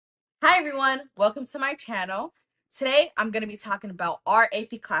Hi everyone, welcome to my channel. Today I'm going to be talking about are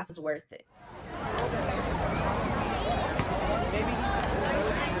AP classes worth it?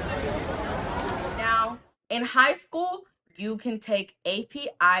 Now, in high school, you can take AP,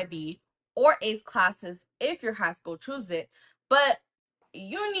 IB, or AICE classes if your high school chooses it, but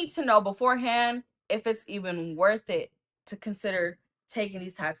you need to know beforehand if it's even worth it to consider taking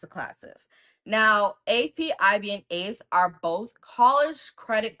these types of classes. Now, AP, IB, and AICE are both college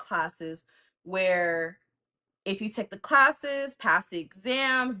credit classes where if you take the classes, pass the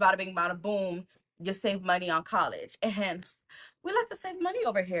exams, bada bing, bada boom, you save money on college. And we like to save money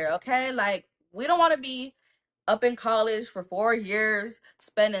over here, okay? Like, we don't want to be up in college for 4 years,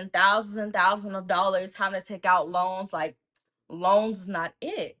 spending thousands and thousands of dollars, having to take out loans. Like, loans is not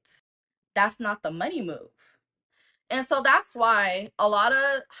it. That's not the money move. And so that's why a lot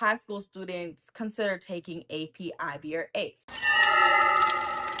of high school students consider taking AP, IB, or AICE.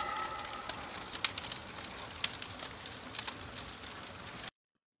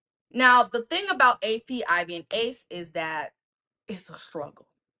 Now, the thing about AP, IB, and AICE is that it's a struggle.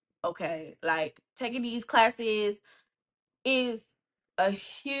 Okay, like taking these classes is a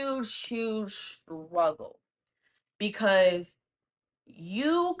huge struggle because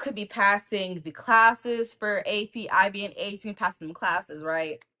you could be passing the classes for AP, IB, and AICE, you can pass them classes,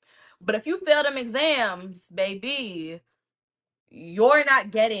 right? But if you fail them exams, baby, you're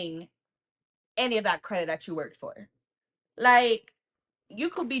not getting any of that credit that you worked for. Like, you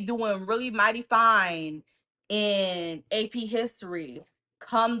could be doing really mighty fine in AP history.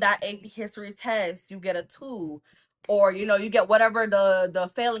 Come that AP history test, you get a 2, or you get whatever the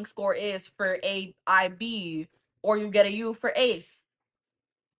failing score is for AIB, or you get a U for ACE.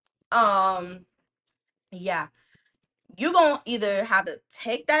 Yeah, you're gonna either have to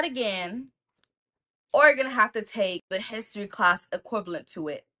take that again, or you're gonna have to take the history class equivalent to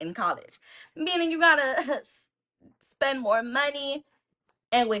it in college, meaning you gotta spend more money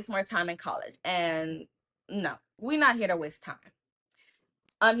and waste more time in college. And no, we're not here to waste time.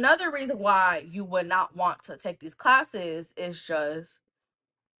 Another reason why you would not want to take these classes is just,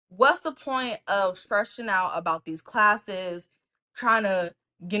 what's the point of stressing out about these classes, trying to,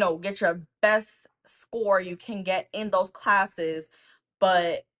 get your best score you can get in those classes,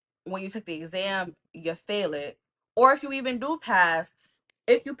 but when you take the exam, you fail it. Or if you even do pass,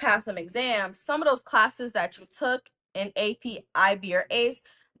 if you pass some exams, some of those classes that you took in AP, IB, or ACE,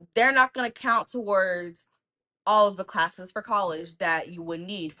 they're not going to count towards all of the classes for college that you would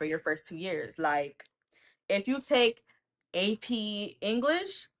need for your first 2 years. Like, if you take AP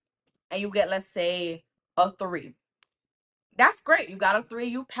English and you get, let's say, a 3, that's great. You got a 3,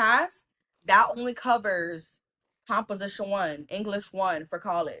 you pass. That only covers Composition 1, English 1 for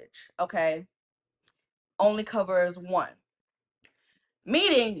college, okay? Only covers 1.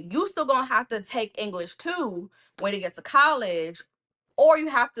 Meaning, you still gonna have to take English 2 when you get to college, or you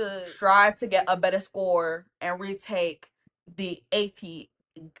have to strive to get a better score and retake the AP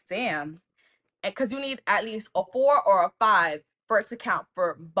exam, because you need at least a 4 or a 5 for it to count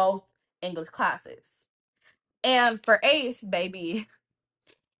for both English classes. And for ACE, baby,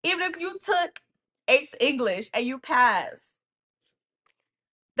 even if you took ACE English and you pass,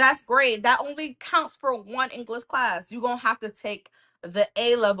 that's great. That only counts for 1 English class. You're gonna have to take the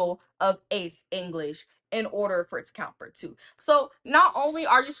A level of ACE English in order for it to count for 2. So not only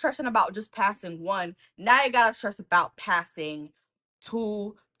are you stressing about just passing 1, now you gotta stress about passing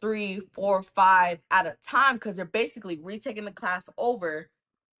 2, 3, 4, 5 at a time, because you're basically retaking the class over,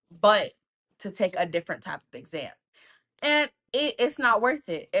 but to take a different type of exam. And it's not worth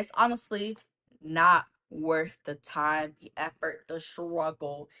it. It's honestly not worth the time, the effort, the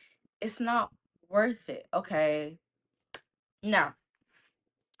struggle. It's not worth it, okay? Now,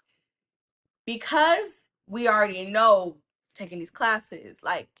 because we already know taking these classes,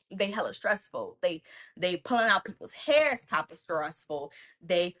 like, they hella stressful. They pulling out people's hairs type of stressful.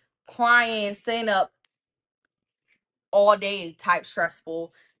 They crying, staying up all day type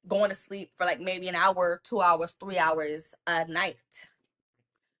stressful, going to sleep for like maybe an hour, 2 hours, 3 hours a night.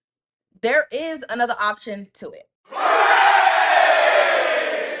 There is another option to it.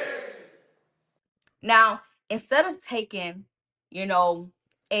 Now, instead of taking,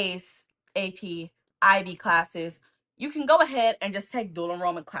 ACE, AP, IB classes, you can go ahead and just take dual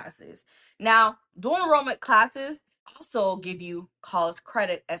enrollment classes. Now, dual enrollment classes also give you college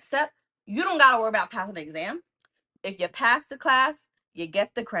credit, except you don't got to worry about passing the exam. If you pass the class, you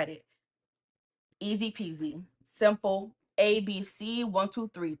get the credit. Easy peasy, simple, ABC 1,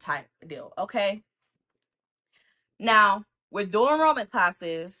 2, 3 type deal, okay? Now, with dual enrollment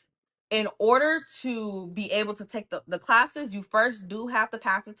classes, in order to be able to take the classes, you first do have to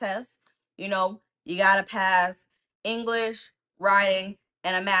pass the test. You know, you gotta pass English, writing,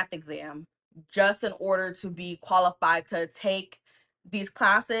 and a math exam just in order to be qualified to take these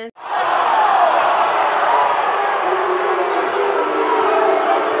classes.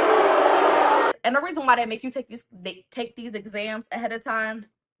 And the reason why they make you take these exams ahead of time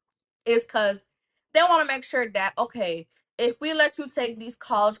is because they want to make sure that, okay, if we let you take these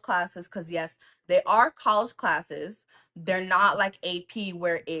college classes, because yes, they are college classes, they're not like AP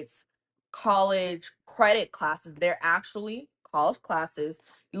where it's college credit classes. They're actually college classes.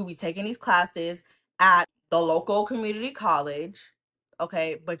 You'll be taking these classes at the local community college,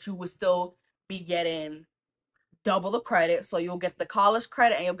 okay, but you would still be getting double the credit. So you'll get the college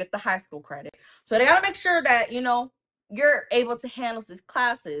credit and you'll get the high school credit. So they gotta make sure that, you know, you're able to handle these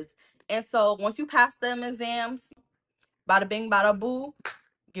classes. And so once you pass them exams, bada bing, bada boo,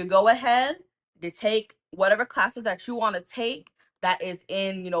 you go ahead, you take whatever classes that you want to take that is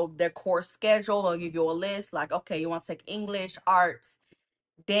in, you know, their course schedule. They'll give you a list like, okay, you want to take English, arts,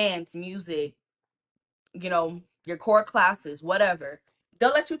 dance, music, you know, your core classes, whatever.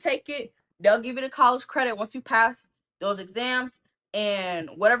 They'll let you take it. They'll give you the college credit once you pass those exams. And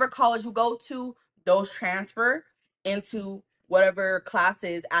whatever college you go to, those transfer into whatever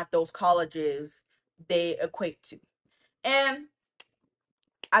classes at those colleges they equate to. And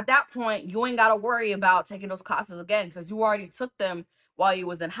at that point, you ain't got to worry about taking those classes again because you already took them while you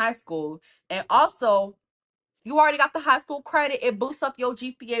was in high school. And also, you already got the high school credit. It boosts up your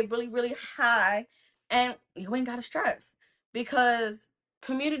GPA really, really high. And you ain't got to stress because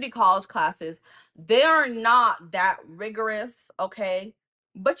community college classes, they are not that rigorous, okay?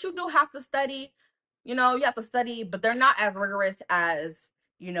 But you do have to study. You know, you have to study, but they're not as rigorous as,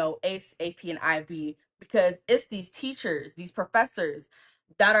 you know, ACE, AP, and IB because it's these teachers, these professors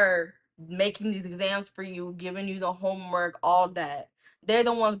that are making these exams for you, giving you the homework, all that. They're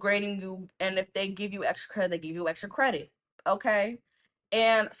the ones grading you, and if they give you extra credit, they give you extra credit. Okay?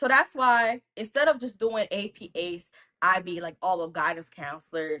 And so that's why instead of just doing AP, ACE, IB, like all the guidance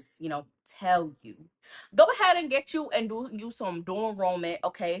counselors, you know, tell you, go ahead and get you and do you some dual enrollment,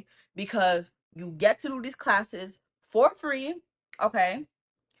 okay? Because you get to do these classes for free, okay?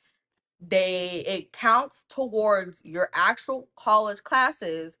 It counts towards your actual college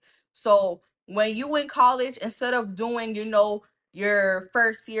classes. So when you in college, instead of doing, you know, your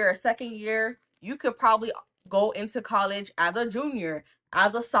first year or second year, you could probably go into college as a junior,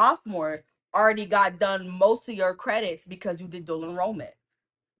 as a sophomore, already got done most of your credits because you did dual enrollment.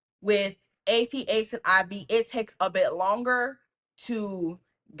 With AP, ACE, and IB, it takes a bit longer to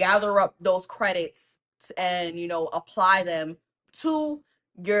gather up those credits and, you know, apply them to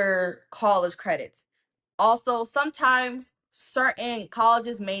your college credits. Also, sometimes certain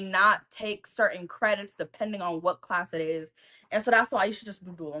colleges may not take certain credits depending on what class it is. And so that's why you should just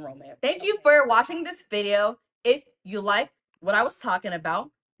do dual enrollment. Thank you for watching this video. If you like what I was talking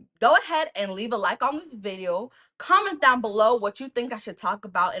about, go ahead and leave a like on this video. Comment down below what you think I should talk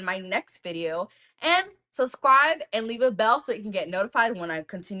about in my next video. And subscribe and leave a bell so you can get notified when I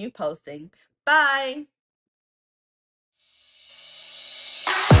continue posting. Bye!